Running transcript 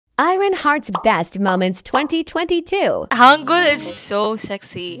Ironheart's Best Moments 2022. Hangul is so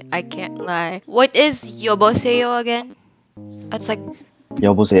sexy. I can't lie. What is 여보세요 again? It's like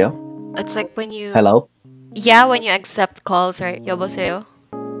여보세요? it's like when you Hello? yeah, when you accept calls, right? 여보세요.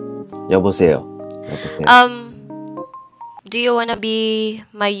 여보세요. 여보세요. Do you wanna be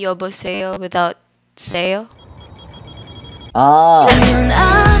my 여보세요 without 세요? 아,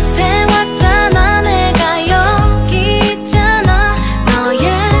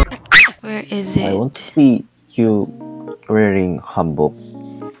 Where is I it? want to see you wearing hanbok.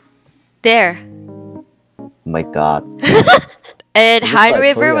 There. Oh my god. And looks Han like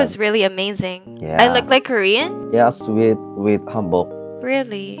River Korean. was really amazing. Yeah. I look like Korean? Yes, with hanbok.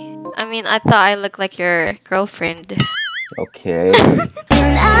 Really? I mean, I thought I looked like your girlfriend. Okay.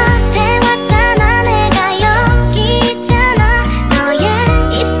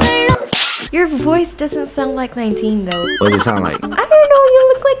 Your voice doesn't sound like 19 though. What does it sound like? I don't know,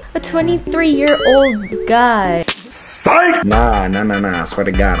 you look like a 23-year-old guy. Psych! Nah. I swear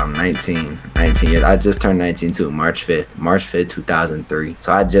to God, I'm 19 years. I just turned 19 too, March 5th, 2003.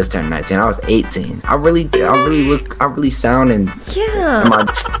 So I just turned 19. I was 18. I really sound and Yeah.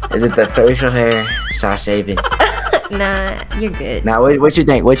 is it the facial hair? Should I shave it? Nah, you're good. Now, what you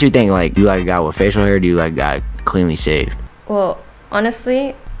think? What you think? Like, do you like a guy with facial hair? Or do you like a guy cleanly shaved? Well,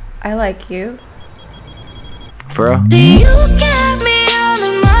 honestly, I like you. For real? Do you get me out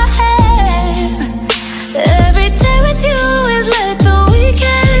of my head? Every day with you is like the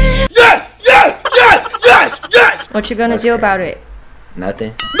weekend. Yes! What you gonna do about it?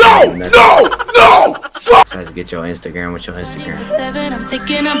 Nothing? No! Nothing. No! Fuck! Besides, get your Instagram. What's your Instagram? 24/7, I'm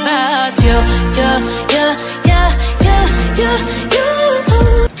thinking about you.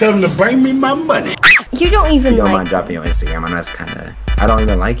 Tell them to bring me my money. You don't even You don't like mind dropping your Instagram? I know that's kind of... I don't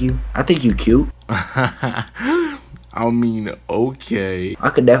even like you. I think you cute. I mean, okay. I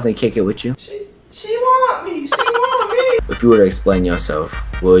could definitely kick it with you. She want me. If you were to explain yourself,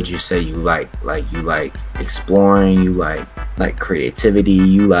 what would you say you like? Like, you like exploring, you like creativity,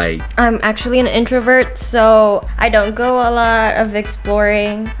 you like... I'm actually an introvert, so I don't go a lot of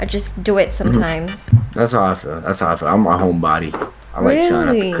exploring. I just do it sometimes. That's how I feel. I'm a homebody. I like chilling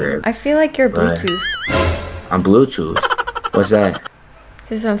at the crib. I feel like you're But- Bluetooth. I'm Bluetooth. What's that?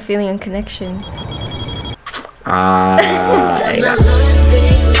 Because I'm feeling a connection. Hey,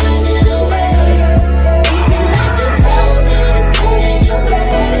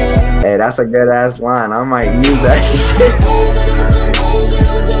 hey, that's a good ass line. I might use that shit.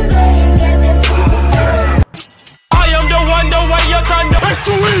 I am the one, the way you're thunder. That's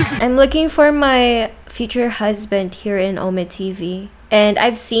too easy. I'm looking for my future husband here in Omid TV. And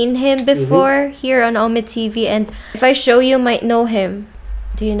I've seen him before here on Omid TV, and if I show you, might know him.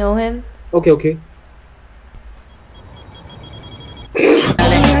 Do you know him? Okay.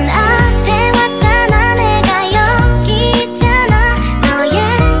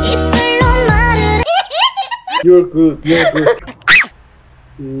 You're good.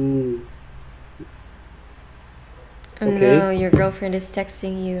 Oh Okay. no, your girlfriend is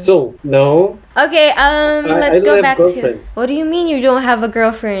texting you. So now, Okay, I let's don't go have back girlfriend. to... What do you mean you don't have a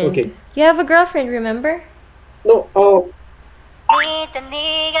girlfriend? Okay. You have a girlfriend, remember? no.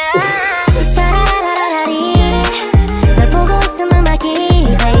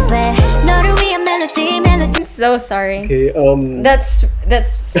 I'm so sorry. Okay. That's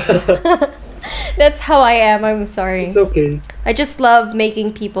that's how I am. I'm sorry. It's okay. I just love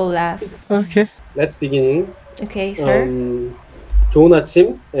making people laugh. Let's begin. Okay, sir. 좋은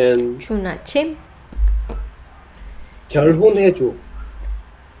아침 and 좋은 아침. 결혼해줘.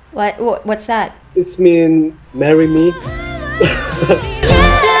 What's that? It's mean marry me.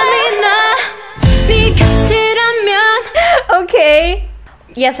 Okay.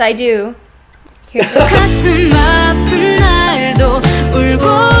 Yes, I do. Here's 가슴 아픈 날도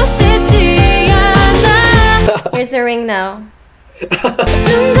울고 싶지 않아. here's the ring now.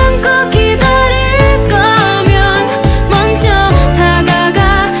 눈 감고 기다릴 거면 먼저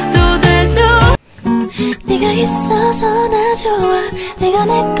다가가도 되죠. 네가 있어서 나 좋아. 네가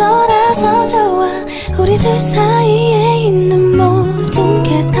내 거라서 좋아. 우리 둘 사이에 있는 모든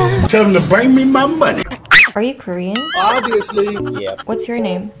게 다. Tell them to bring me my money. Are you Korean? Obviously. Yep. What's your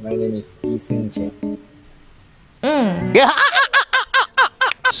name? My name is Lee Seung-jae.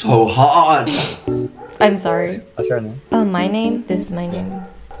 So hard. I'm sorry. What's your name? Oh, my name? This is my name.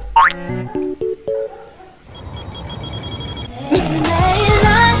 매일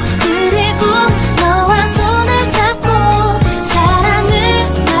난 그리고 너와 손을 잡고 사랑을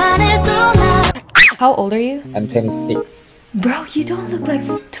말해도 나. How old are you? I'm 26. Bro, you don't look like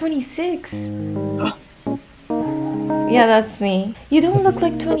 26. Yeah, that's me. You don't look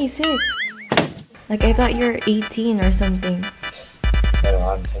like 26. Like, I thought you're 18 or something.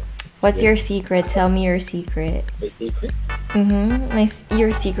 What's your secret? Tell me your secret. My secret?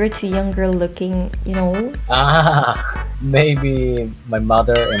 Your secret to younger looking, you know? Maybe my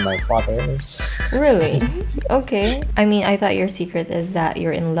mother and my father's. Really? Okay. I mean, I thought your secret is that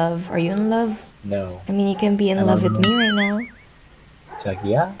you're in love. Are you in love? No. I mean, you can be in love with me right now.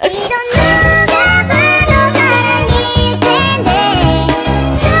 자기야?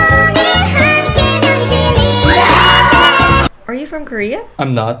 Are you from Korea?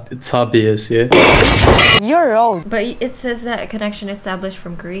 I'm not. It's obvious, yeah. You're old. But it says that a connection established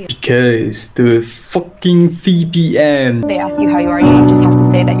from Korea. Because the fucking VPN. They ask you how you are, you just have to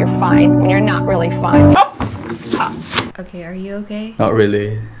say that you're fine when you're not really fine. Okay, are you okay? Not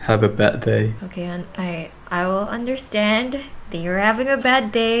really. Have a bad day. Okay, and I will understand that you're having a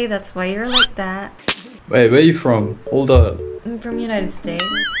bad day. That's why you're like that. Wait, where are you from? Hold up. I'm from United States.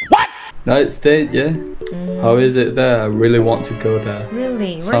 United States, yeah? How is it there? I really want to go there.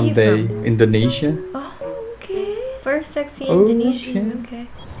 Really? Where Someday. are you from? Indonesia? Oh, okay. First sexy Indonesian. Okay.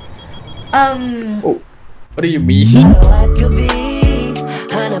 Oh, what do you mean?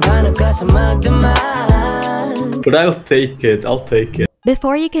 But I'll take it. I'll take it.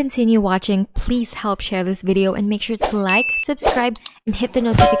 Before you continue watching, please help share this video and make sure to like, subscribe, and hit the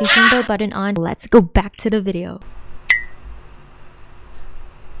notification bell button on. Let's go back to the video.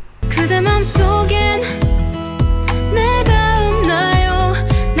 그대 맘속엔 내가 없나요?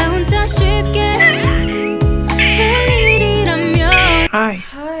 나 혼자 쉽게 될 일이라면. Hi.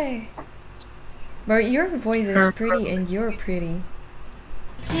 Hi. But your voice is pretty and you're pretty.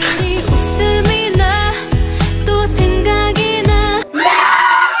 네 웃음이 나 또 생각이 나.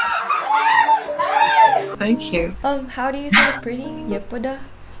 Thank you. How do you say pretty? 예쁘다?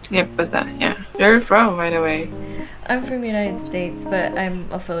 예쁘다, yeah. Where are you from, by the way? I'm from United States, but I'm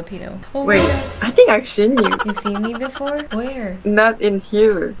a Filipino. Oh, Wait, I think I've seen you. You've seen me before? Where? Not in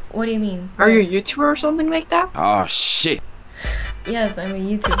here. What do you mean? Are you a YouTuber or something like that? Oh shit. Yes, I'm a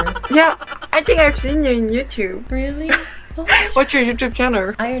YouTuber. Yeah, I think I've seen you in YouTube. Really? Oh, what's your YouTube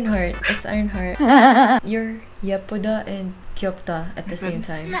channel? Ironheart. It's Ironheart. You're 예쁘다 and 귀엽다 at the same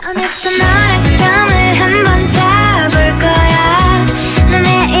time. 오늘부터 너의 감을 한번 잡을 거야. 너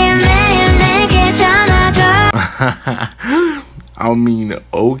매일매일 내게 전화줘. I mean,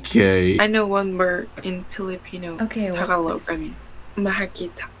 okay. I know one word in Filipino. Okay, what? Tagalog, I mean. Mahal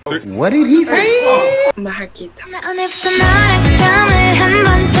kita. What did he say? Mahal kita. 오늘부터 너의 감을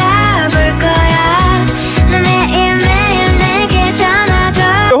한번 잡을 거야. 너 매일매일 내게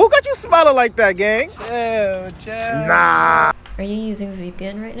전화줘. Who got you smiling like that, gang? Chill. Nah. Are you using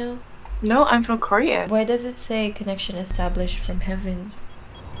VPN right now? No, I'm from Korea. Why does it say connection established from heaven?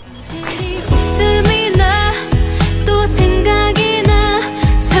 네 웃음이 나 또 생각이 나.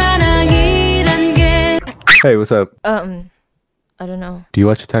 사랑이란 게. Hey, what's up? I don't know. Do you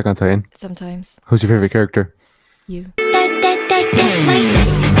watch Attack on Titan? Sometimes. Who's your favorite character? You.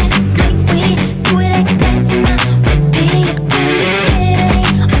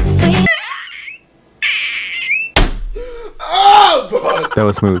 That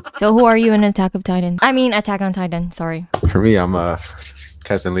was smooth. So who are you in Attack of Titan? I mean Attack on Titan, sorry. For me, I'm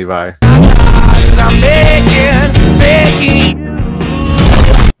Captain Levi.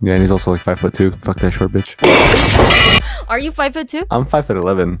 Yeah, and he's also like 5'2". Fuck that short bitch. Are you 5'2"? I'm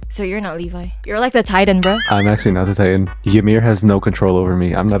 5'11". So you're not Levi. You're like the Titan, bro. I'm actually not the Titan. Ymir has no control over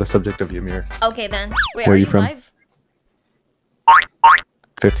me. I'm not a subject of Ymir. Okay then. Wait, Where are you from? live?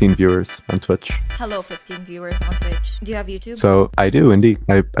 15 viewers on Twitch. Hello, 15 viewers on Twitch. Do you have YouTube? So I do indeed.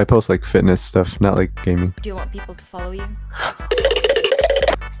 I post like fitness stuff, not like gaming. Do you want people to follow you?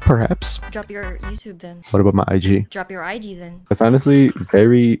 Perhaps. Drop your YouTube then. What about my IG? Drop your IG then. That's honestly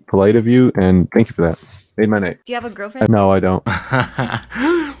very polite of you, and thank you for that. Made my night. Do you have a girlfriend? No, I don't.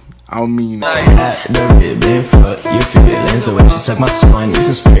 I mean,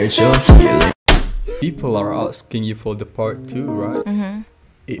 People are asking you for the part 2, right? Mm-hmm.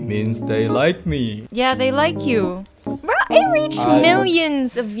 It means they like me. Yeah, they like you. Bro, it reached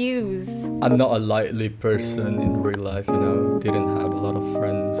millions of views. I'm not a lively person in real life, you know. Didn't have a lot of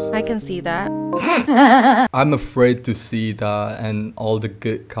friends. I can see that. I'm afraid to see that and all the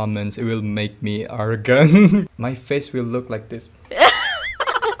good comments. It will make me arrogant. My face will look like this.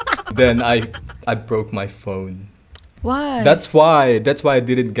 Then I broke my phone. Why? That's why I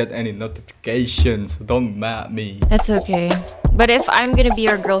didn't get any notifications. Don't mad at me. That's okay. But if I'm gonna be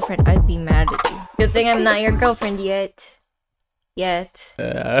your girlfriend, I'd be mad at you. Good thing I'm not your girlfriend yet.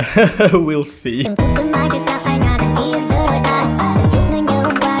 We'll see.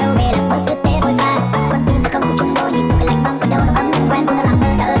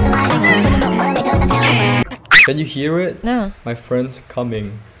 Can you hear it? No. My friend's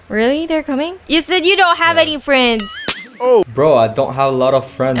coming. Really? They're coming? You said you don't have any friends. Oh, bro, I don't have a lot of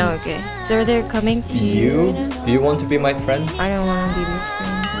friends. Oh, okay. So they're coming to you? Do you want to be my friend? I don't want to be your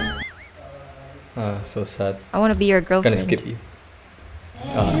friend. So sad. I want to be your girlfriend. Gonna skip you.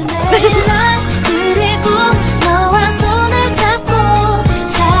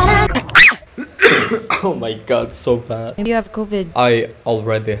 Oh my god, so bad. Maybe you have COVID. I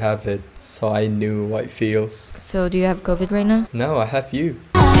already have it, so I knew what it feels. So do you have COVID right now? No, I have you.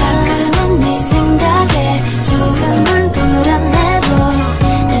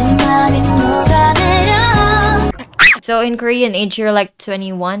 So in Korean age, you're like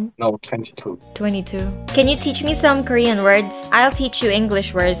 21? No, 22. 22. Can you teach me some Korean words? I'll teach you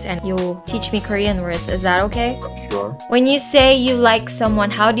English words and you'll teach me Korean words. Is that okay? Sure. When you say you like someone,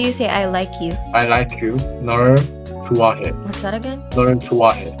 how do you say I like you? I like you. 널 좋아해. What's that again? 널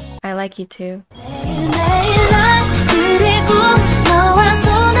좋아해. I like you too.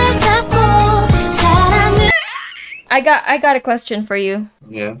 I got a question for you.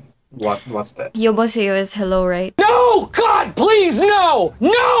 Yes. What's that? 여보세요 is hello, right? No! God, please, no!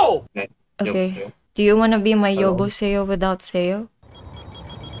 No! Okay. 여보세요? Do you want to be my Hello. 여보세요 without 세요?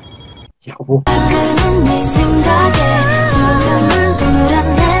 여보.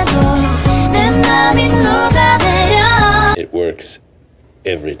 It works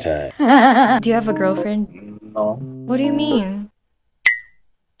every time. Do you have a girlfriend? No. What do you mean?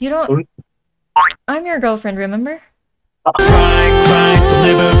 You don't... Sorry? I'm your girlfriend, remember?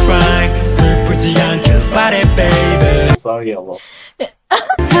 Sorry, 여보.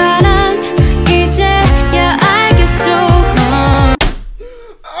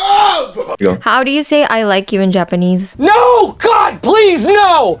 How do you say I like you in Japanese? No! God, please,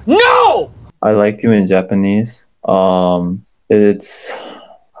 no! No! I like you in Japanese. It's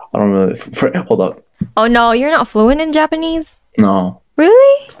I don't really. Hold up. Oh no, you're not fluent in Japanese? No,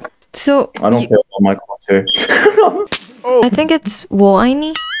 Really? So... I don't care about my culture. I think it's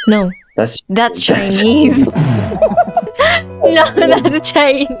woaini? No. That's Chinese. No, that's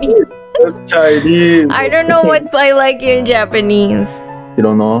Chinese. That's Chinese. I don't know what I like you in Japanese. You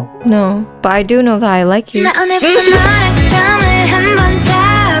don't know? No, but I do know that I like you.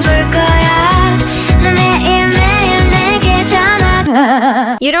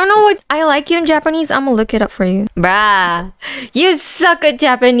 You don't know what I like you in Japanese? I'm gonna look it up for you. Bruh, you suck at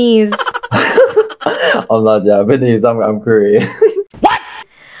Japanese. I'm not Japanese. I'm Korean.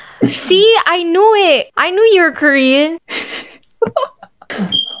 See, I knew it. I knew you were Korean.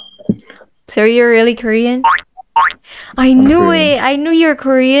 So you're really Korean? I knew it. I knew you're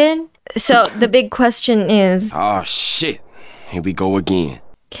Korean. So the big question is, Oh shit. Here we go again.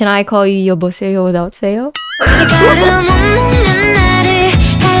 can I call you 여보세요 without 세요?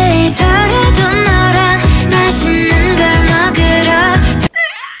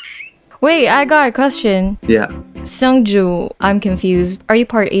 Wait, I got a question. Yeah, Seungju, I'm confused. Are you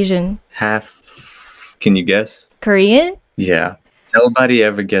part Asian? half. Can you guess? Korean? Yeah, nobody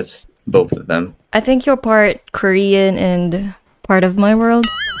ever gets both of them. I think you're part Korean and part of my world.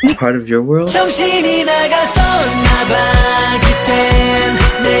 Part of your world?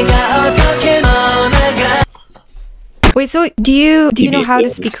 Wait, so do you know how to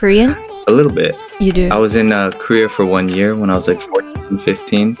speak Korean? A little bit. You do? I was in Korea for 1 year when I was like 14,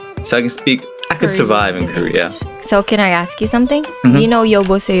 15. So I can speak, I could survive in Korea. So can I ask you something? Mhm. You know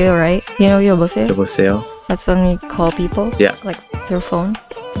여보세요, right? You know 여보세요? 여보세요? That's when we call people? Yeah. Like through phone?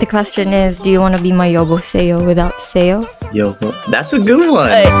 The question is, do you want to be my 여보세요 without 세요? Yo, that's a good one.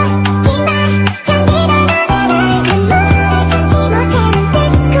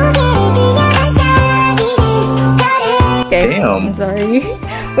 Okay. Damn. I'm sorry.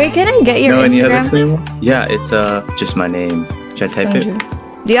 Wait, can I get your Know any other Instagram? Korean one? Yeah, it's just my name. Should I type it?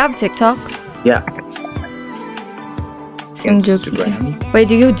 Seungju. Do you have TikTok? Yeah. Seungju. Instagram. Wait,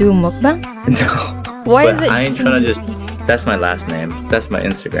 do you do mukbang? No. Why But is it I ain't trying to Seungju? just. That's my last name. That's my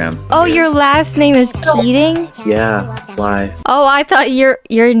Instagram. Oh, your last name is Keating? Yeah. Why? Oh, I thought your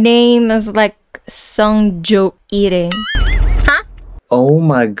name is like Seungju Eating. Oh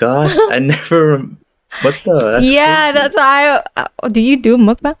my gosh! I never. What the? That's Yeah, that's how I... do you do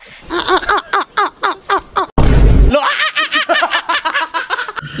mukbang?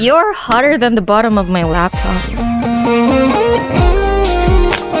 You're hotter than the bottom of my laptop.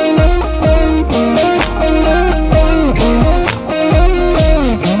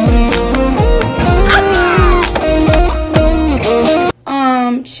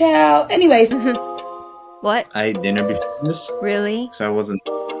 Ciao. Anyways. What? I ate dinner before this, Really? so I wasn't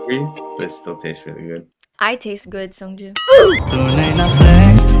hungry, but it still tastes really good. I taste good, Seungju.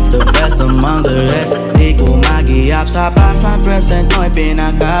 The best among the rest, equal my Yeah,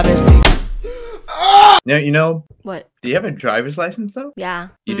 you know. What? Do you have a driver's license though? Yeah.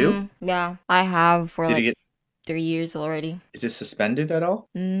 You do? Yeah, I have for Did like you get? 3 years already. Is it suspended at all?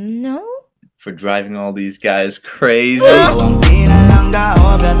 No. For driving all these guys crazy. Oh,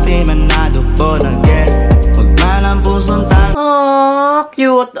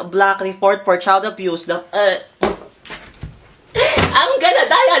 cute. Black report for child abuse. I'm gonna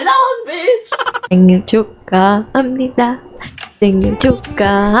die alone, bitch. 생일 축하합니다. 생일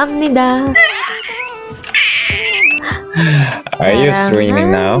축하합니다. Are you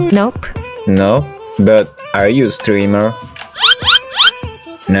streaming now? Nope. No, but are you a streamer?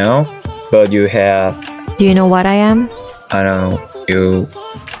 No, but you have. Do you know what I am? I don't know. You.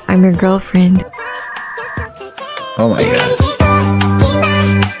 I'm your girlfriend. Oh my god.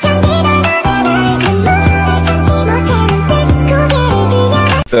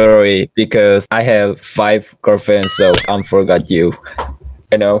 Sorry, because I have 5 girlfriends, so I forgot you.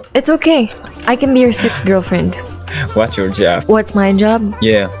 I know. It's okay. I can be your 6th girlfriend. What's your job? What's my job?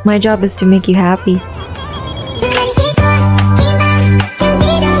 Yeah. My job is to make you happy.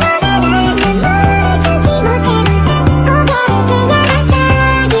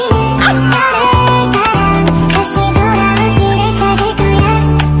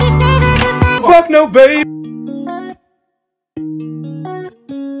 Fuck no, babe.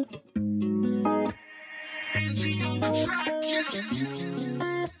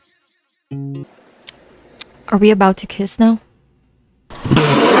 Are we about to kiss now?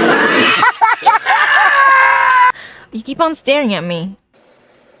 You keep on staring at me.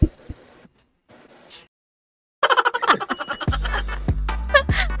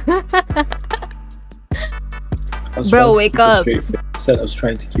 Bro, wake up. I said I was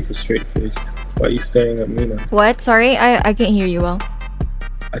trying to keep a straight face. Why are you staring at me now? What? Sorry, I can't hear you well.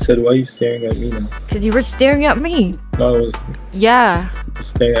 I said, why are you staring at me now? Because you were staring at me. No, I was Yeah.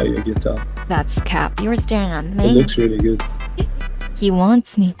 staring at your guitar. That's cap. You were staring at me. It looks really good. He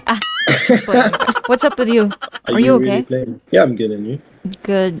wants me. Ah. What's up with you? Are you okay? Really playing? Yeah, I'm good, and you?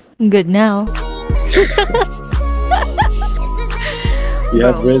 Good. Good now. You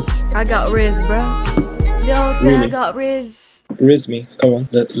have RIZZ? I got RIZZ, bro. Yo, say I Really? got RIZZ. RIZZ me. Come on,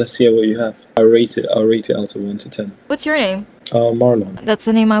 let's hear what you have. I'll rate it out of 1 to 10. What's your name? Marlon. That's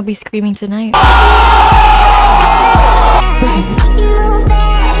the name I'll be screaming tonight.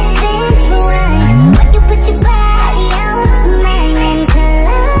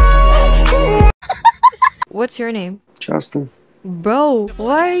 What's your name? Justin. Bro,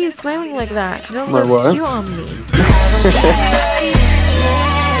 why are you smiling like that? You don't My look what? cute on me.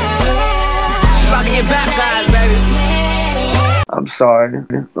 I'm sorry.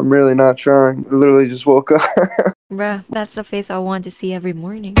 I'm really not trying. I literally just woke up. Bruh, that's the face I want to see every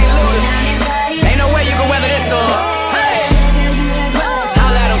morning. Ain't no way you can weather this storm.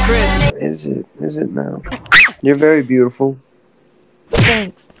 Holla at 'em, Chris. Is it now? You're very beautiful.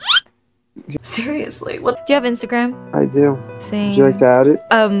 Thanks. Seriously, what? Do you have Instagram? I do. Same. Would you like to add it?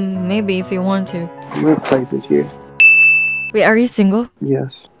 Maybe if you want to. I'm gonna type it here. Wait, are you single?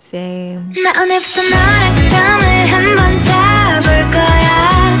 Yes. Same.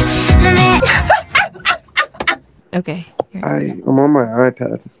 Okay. I'm on my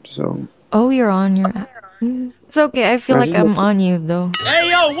iPad, so. Oh, you're on your app. It's okay. I feel like I'm on you though. Hey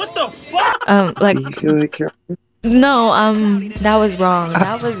yo, what the fuck? Like. Do you feel like you're? No, that was wrong.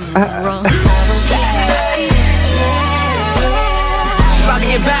 That was wrong.